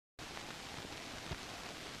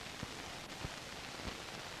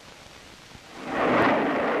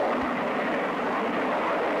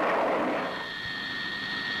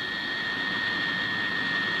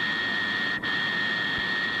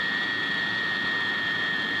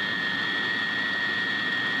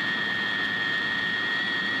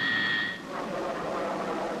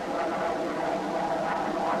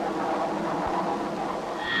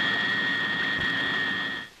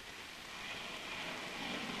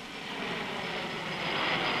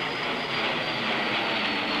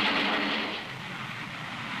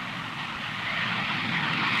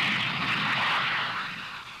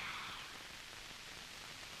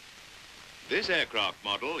This aircraft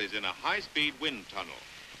model is in a high-speed wind tunnel.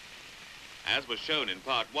 As was shown in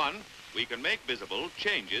Part 1, we can make visible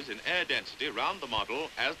changes in air density around the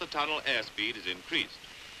model as the tunnel airspeed is increased.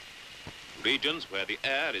 Regions where the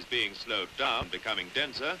air is being slowed down, becoming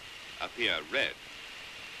denser, appear red.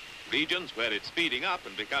 Regions where it's speeding up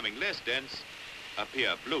and becoming less dense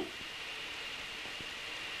appear blue.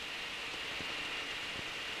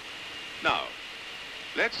 Now,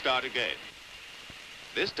 let's start again.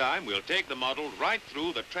 This time we'll take the model right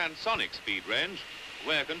through the transonic speed range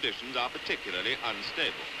where conditions are particularly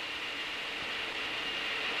unstable.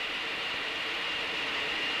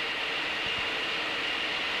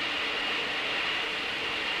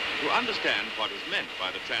 To understand what is meant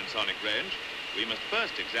by the transonic range, we must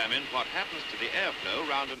first examine what happens to the airflow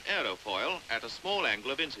around an aerofoil at a small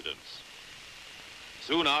angle of incidence.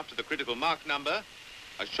 Soon after the critical Mach number,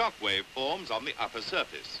 a shock wave forms on the upper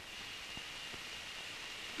surface.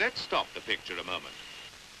 Let's stop the picture a moment.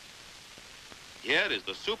 Here is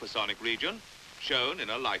the supersonic region, shown in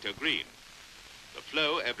a lighter green. The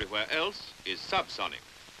flow everywhere else is subsonic.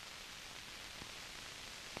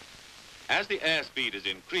 As the airspeed is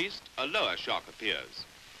increased, a lower shock appears.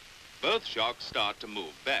 Both shocks start to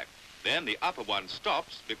move back. Then the upper one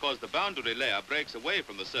stops because the boundary layer breaks away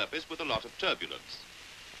from the surface with a lot of turbulence.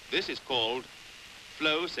 This is called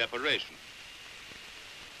flow separation.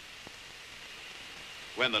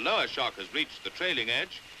 When the lower shock has reached the trailing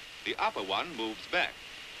edge, the upper one moves back.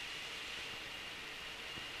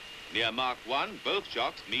 Near Mach 1, both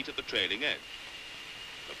shocks meet at the trailing edge.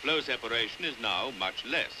 The flow separation is now much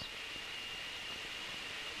less.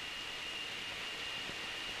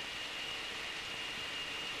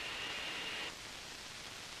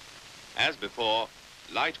 As before,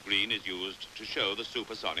 light green is used to show the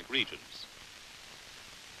supersonic regions.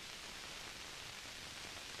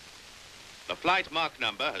 The flight Mach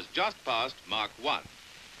number has just passed Mach 1.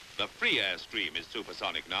 The free air stream is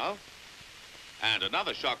supersonic now, and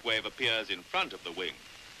another shock wave appears in front of the wing,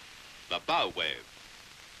 the bow wave.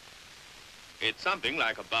 It's something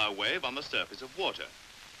like a bow wave on the surface of water.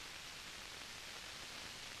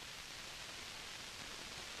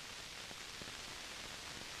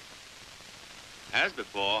 As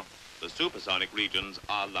before, the supersonic regions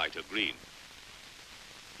are lighter green.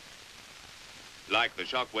 Like the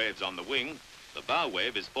shock waves on the wing, the bow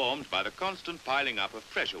wave is formed by the constant piling up of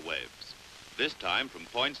pressure waves, this time from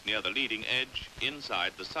points near the leading edge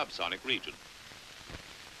inside the subsonic region.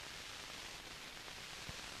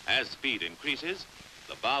 As speed increases,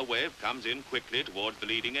 the bow wave comes in quickly towards the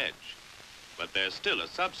leading edge, but there's still a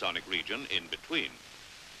subsonic region in between.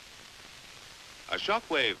 A shock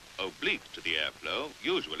wave oblique to the airflow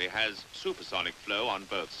usually has supersonic flow on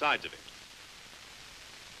both sides of it.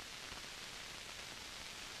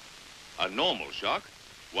 A normal shock,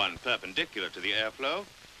 one perpendicular to the airflow,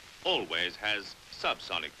 always has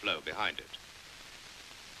subsonic flow behind it.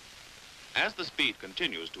 As the speed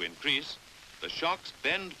continues to increase, the shocks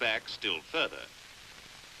bend back still further.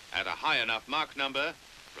 At a high enough Mach number,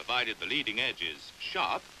 provided the leading edge is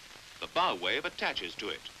sharp, the bow wave attaches to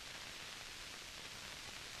it.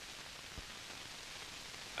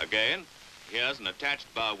 Again, here's an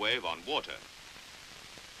attached bow wave on water.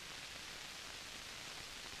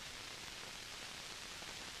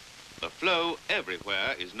 The flow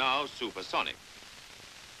everywhere is now supersonic.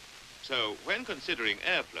 So when considering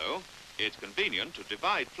airflow, it's convenient to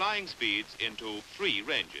divide flying speeds into three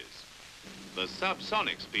ranges. The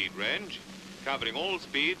subsonic speed range, covering all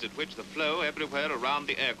speeds at which the flow everywhere around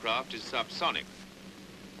the aircraft is subsonic.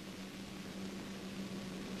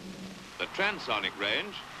 The transonic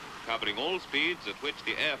range, covering all speeds at which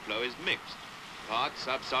the airflow is mixed, part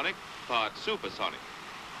subsonic, part supersonic.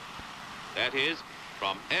 That is,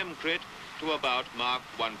 from M-crit to about Mach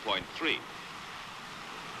 1.3.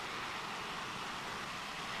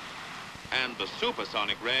 And the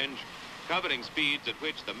supersonic range, covering speeds at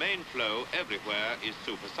which the main flow everywhere is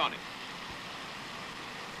supersonic.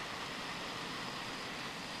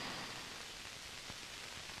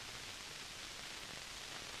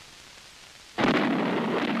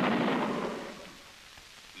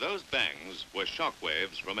 Those bangs were shock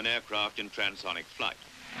waves from an aircraft in transonic flight.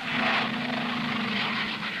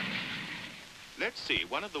 Let's see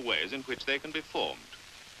one of the ways in which they can be formed.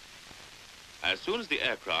 As soon as the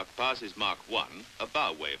aircraft passes Mach 1, a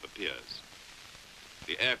bow wave appears.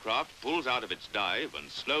 The aircraft pulls out of its dive and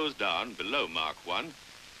slows down below Mach 1,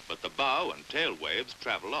 but the bow and tail waves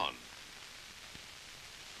travel on.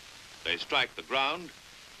 They strike the ground,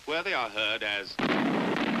 where they are heard as...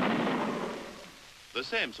 The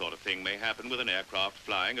same sort of thing may happen with an aircraft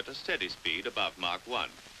flying at a steady speed above Mach 1,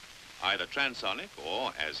 either transonic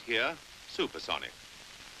or, as here, supersonic.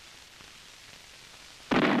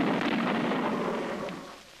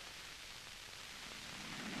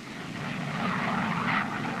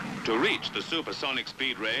 To reach the supersonic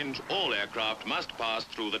speed range, all aircraft must pass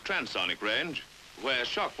through the transonic range, where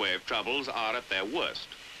shockwave troubles are at their worst.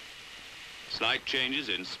 Slight changes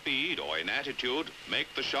in speed or in attitude make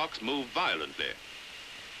the shocks move violently.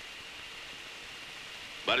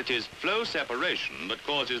 But it is flow separation that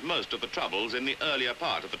causes most of the troubles in the earlier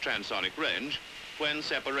part of the transonic range, when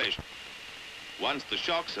separation. Once the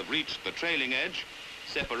shocks have reached the trailing edge,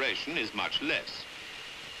 separation is much less.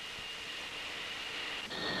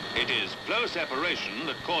 It is flow separation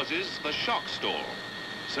that causes the shock stall,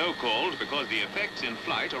 so called because the effects in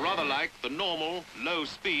flight are rather like the normal low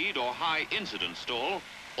speed or high incidence stall,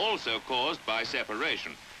 also caused by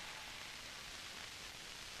separation.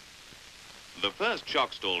 The first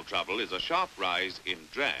shock stall trouble is a sharp rise in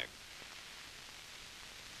drag.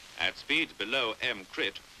 At speeds below M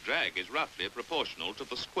crit, drag is roughly proportional to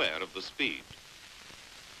the square of the speed.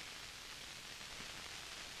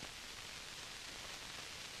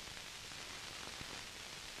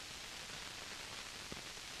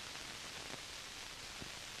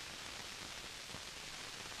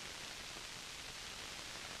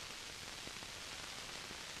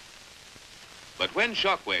 But when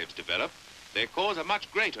shock waves develop, they cause a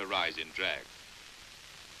much greater rise in drag.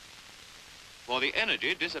 For the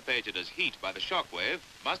energy dissipated as heat by the shock wave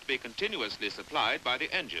must be continuously supplied by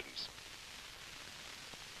the engines.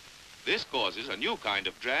 This causes a new kind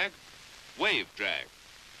of drag, wave drag.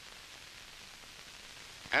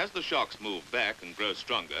 As the shocks move back and grow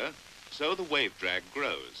stronger, so the wave drag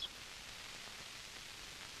grows.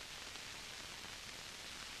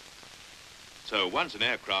 So once an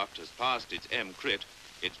aircraft has passed its M crit,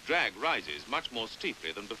 its drag rises much more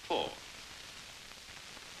steeply than before.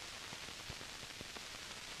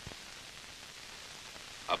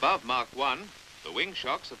 Above Mach 1, the wing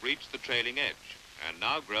shocks have reached the trailing edge and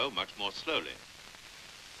now grow much more slowly.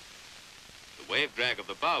 The wave drag of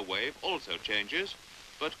the bow wave also changes,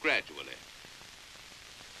 but gradually.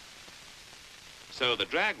 So the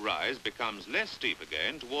drag rise becomes less steep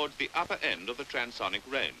again towards the upper end of the transonic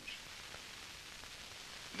range.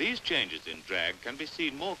 These changes in drag can be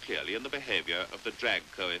seen more clearly in the behavior of the drag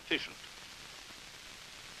coefficient.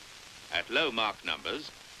 At low Mach numbers,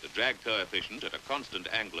 the drag coefficient at a constant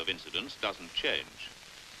angle of incidence doesn't change.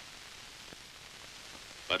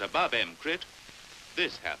 But above M crit,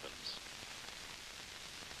 this happens.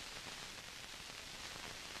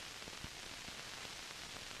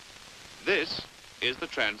 This is the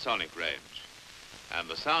transonic range, and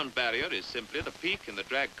the sound barrier is simply the peak in the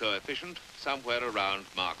drag coefficient somewhere around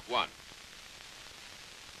Mach 1.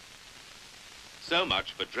 So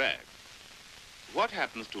much for drag. What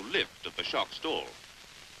happens to lift of the shock stall?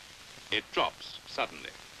 It drops suddenly.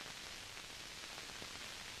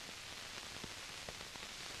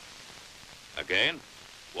 Again,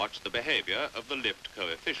 watch the behavior of the lift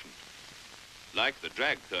coefficient. Like the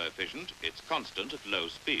drag coefficient, it's constant at low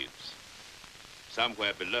speeds.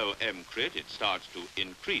 Somewhere below M crit, it starts to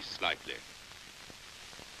increase slightly.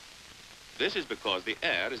 This is because the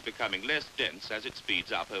air is becoming less dense as it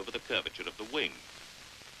speeds up over the curvature of the wing.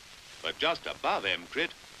 But just above M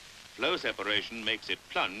crit, flow separation makes it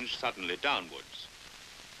plunge suddenly downwards.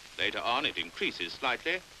 Later on, it increases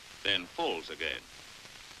slightly, then falls again.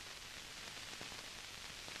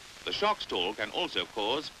 The shock stall can also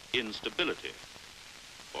cause instability.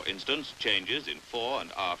 For instance, changes in fore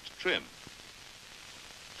and aft trim.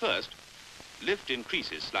 First, lift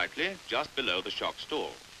increases slightly just below the shock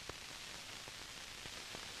stall.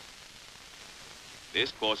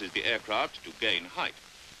 This causes the aircraft to gain height.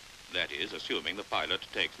 That is, assuming the pilot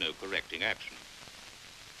takes no correcting action.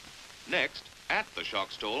 Next, at the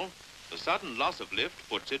shock stall, the sudden loss of lift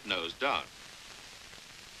puts it nose down.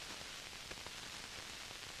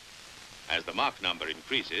 As the Mach number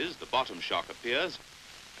increases, the bottom shock appears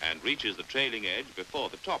and reaches the trailing edge before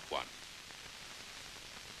the top one.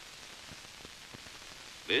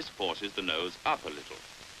 This forces the nose up a little.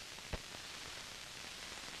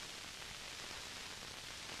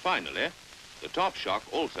 Finally, the top shock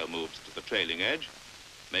also moves to the trailing edge,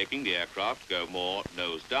 making the aircraft go more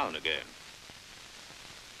nose down again.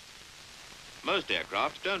 Most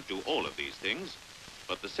aircraft don't do all of these things,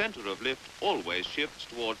 but the center of lift always shifts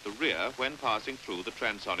towards the rear when passing through the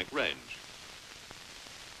transonic range.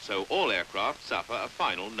 So all aircraft suffer a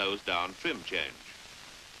final nose-down trim change.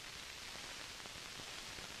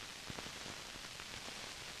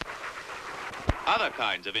 Other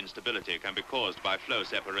kinds of instability can be caused by flow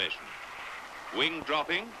separation. Wing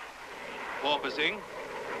dropping, porpoising,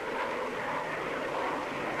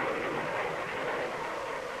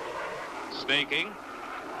 snaking,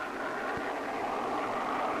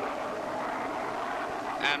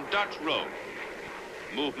 and Dutch roll.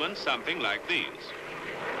 Movements something like these.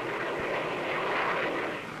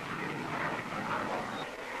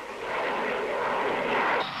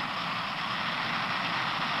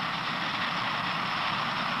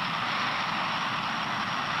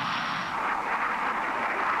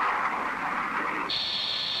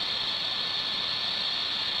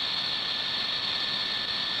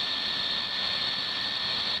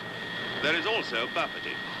 There is also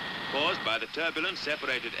buffeting, caused by the turbulent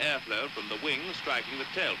separated airflow from the wing striking the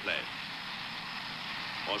tailplane.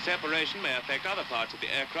 Or separation may affect other parts of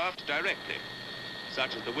the aircraft directly,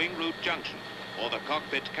 such as the wing root junction or the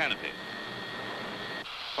cockpit canopy.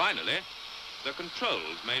 Finally, the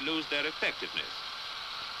controls may lose their effectiveness.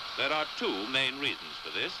 There are two main reasons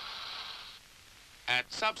for this. At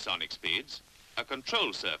subsonic speeds, a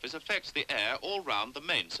control surface affects the air all round the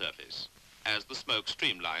main surface, as the smoke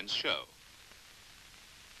streamlines show.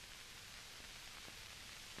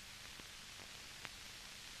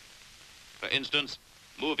 For instance,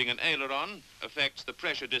 moving an aileron affects the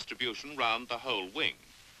pressure distribution round the whole wing.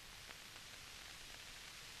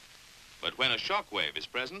 But when a shock wave is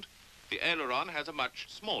present, the aileron has a much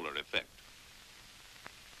smaller effect.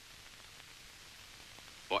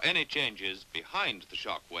 For any changes behind the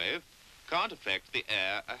shock wave can't affect the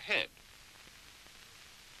air ahead.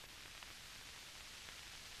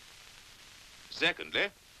 Secondly,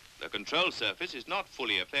 the control surface is not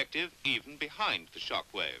fully effective even behind the shock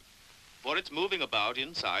wave, for it's moving about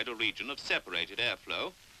inside a region of separated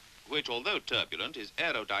airflow, which, although turbulent, is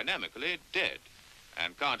aerodynamically dead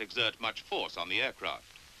and can't exert much force on the aircraft.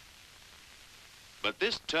 But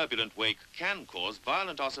this turbulent wake can cause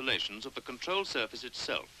violent oscillations of the control surface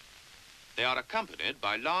itself. They are accompanied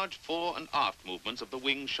by large fore and aft movements of the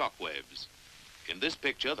wing shock waves. In this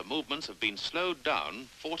picture, the movements have been slowed down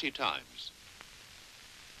 40 times.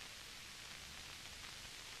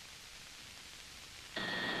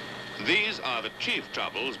 These are the chief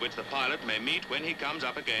troubles which the pilot may meet when he comes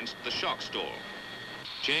up against the shock stall.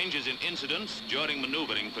 Changes in incidence during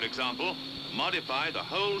maneuvering, for example, modify the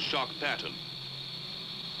whole shock pattern.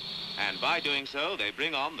 And by doing so, they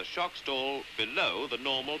bring on the shock stall below the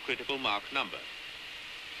normal critical Mach number.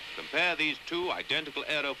 Compare these two identical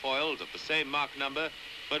aerofoils of the same Mach number,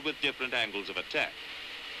 but with different angles of attack.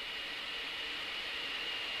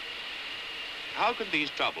 How can these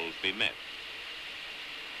troubles be met?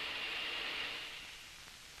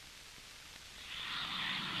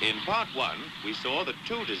 In part one, we saw that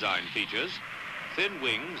two design features, thin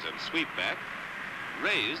wings and sweepback,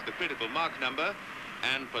 raise the critical Mach number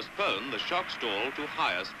and postpone the shock stall to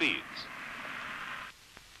higher speeds.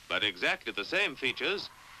 But exactly the same features,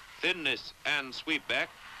 thinness and sweepback,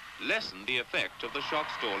 lessen the effect of the shock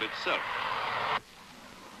stall itself.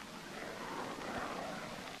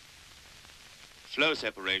 Flow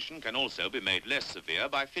separation can also be made less severe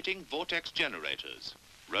by fitting vortex generators,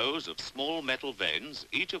 rows of small metal vanes,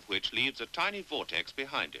 each of which leaves a tiny vortex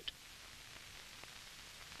behind it.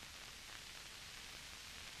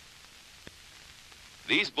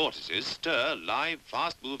 These vortices stir live,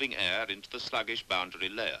 fast-moving air into the sluggish boundary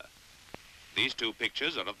layer. These two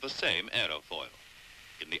pictures are of the same aerofoil.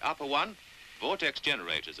 In the upper one, vortex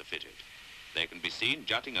generators are fitted. They can be seen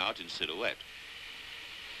jutting out in silhouette.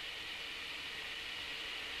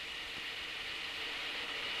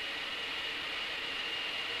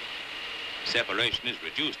 Separation is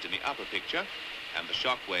reduced in the upper picture, and the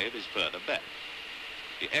shock wave is further back.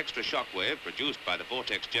 The extra shock wave produced by the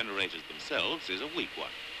vortex generators themselves is a weak one.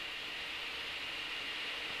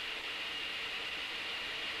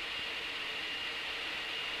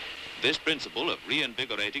 This principle of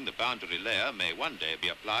reinvigorating the boundary layer may one day be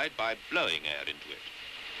applied by blowing air into it.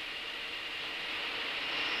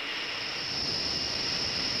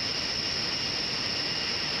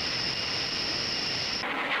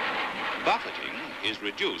 Buffeting is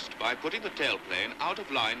reduced by putting the tailplane out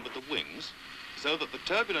of line with the wings, so that the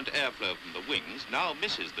turbulent airflow from the wings now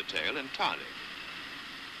misses the tail entirely.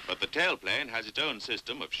 But the tailplane has its own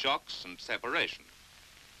system of shocks and separation.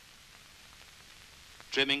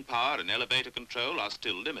 Trimming power and elevator control are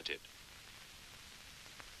still limited.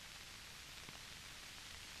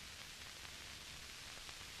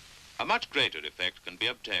 A much greater effect can be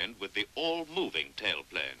obtained with the all-moving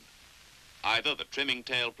tailplane. Either the trimming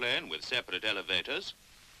tailplane with separate elevators,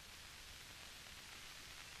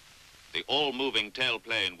 the all-moving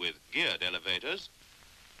tailplane with geared elevators,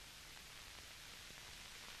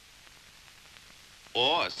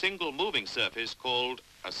 or a single moving surface called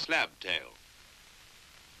a slab tail.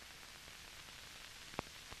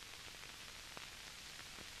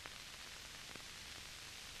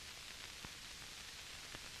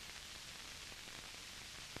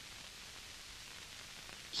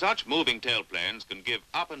 Such moving tailplanes can give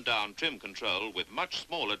up and down trim control with much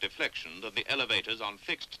smaller deflection than the elevators on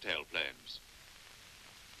fixed tailplanes.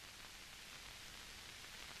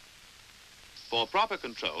 For proper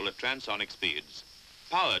control at transonic speeds,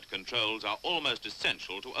 powered controls are almost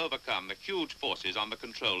essential to overcome the huge forces on the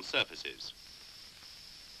control surfaces.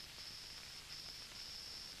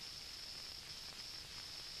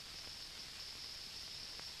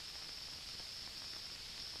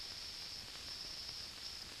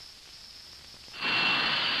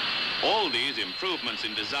 All these improvements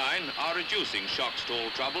in design are reducing shock stall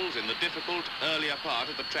troubles in the difficult earlier part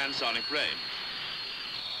of the transonic range.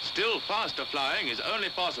 Still, faster flying is only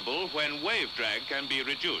possible when wave drag can be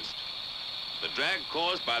reduced. The drag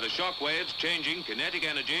caused by the shock waves changing kinetic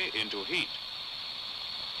energy into heat.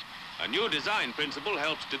 A new design principle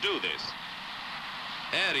helps to do this.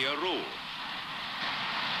 Area rule.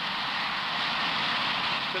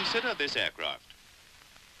 Consider this aircraft.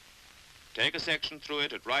 Take a section through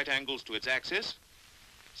it at right angles to its axis.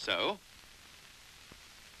 So,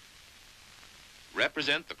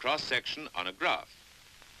 represent the cross-section on a graph.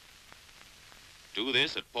 Do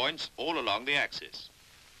this at points all along the axis.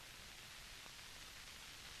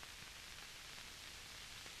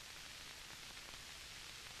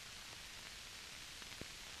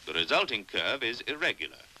 The resulting curve is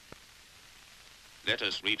irregular. Let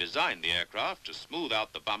us redesign the aircraft to smooth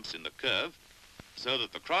out the bumps in the curve so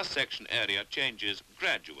that the cross-section area changes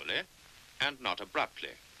gradually and not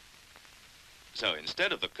abruptly. So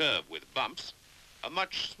instead of the curve with bumps, a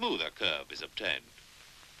much smoother curve is obtained.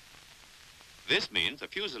 This means the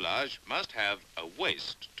fuselage must have a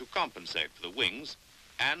waist to compensate for the wings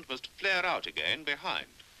and must flare out again behind.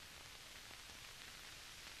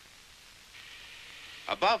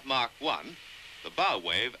 Above Mach 1, the bow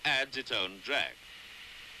wave adds its own drag.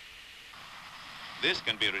 This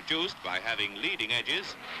can be reduced by having leading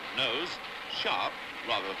edges, nose, sharp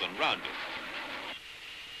rather than rounded.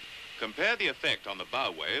 Compare the effect on the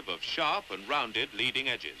bow wave of sharp and rounded leading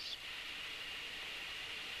edges.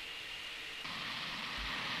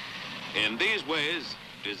 In these ways,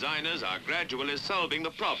 designers are gradually solving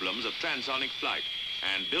the problems of transonic flight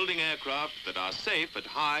and building aircraft that are safe at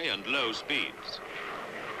high and low speeds.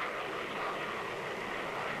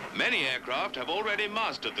 Many aircraft have already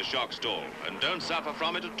mastered the shock stall and don't suffer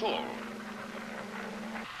from it at all.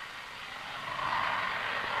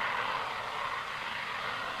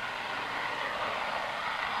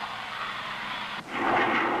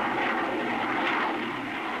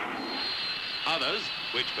 Others,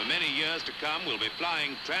 which for many years to come will be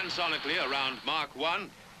flying transonically around Mach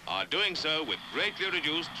 1, are doing so with greatly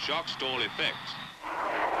reduced shock stall effects.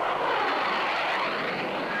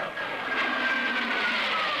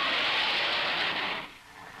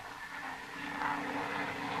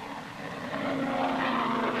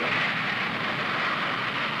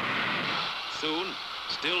 Soon,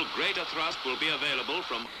 still greater thrust will be available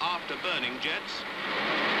from afterburning jets,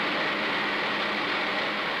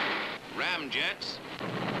 ram jets,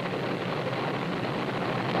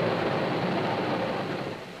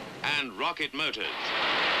 and rocket motors.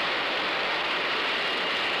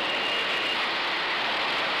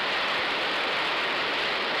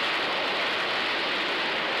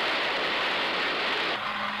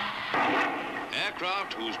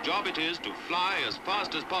 Aircraft whose job it is to fly as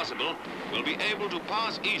fast as possible will be able to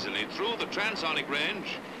pass easily through the transonic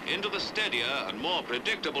range into the steadier and more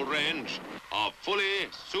predictable range of fully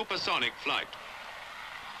supersonic flight.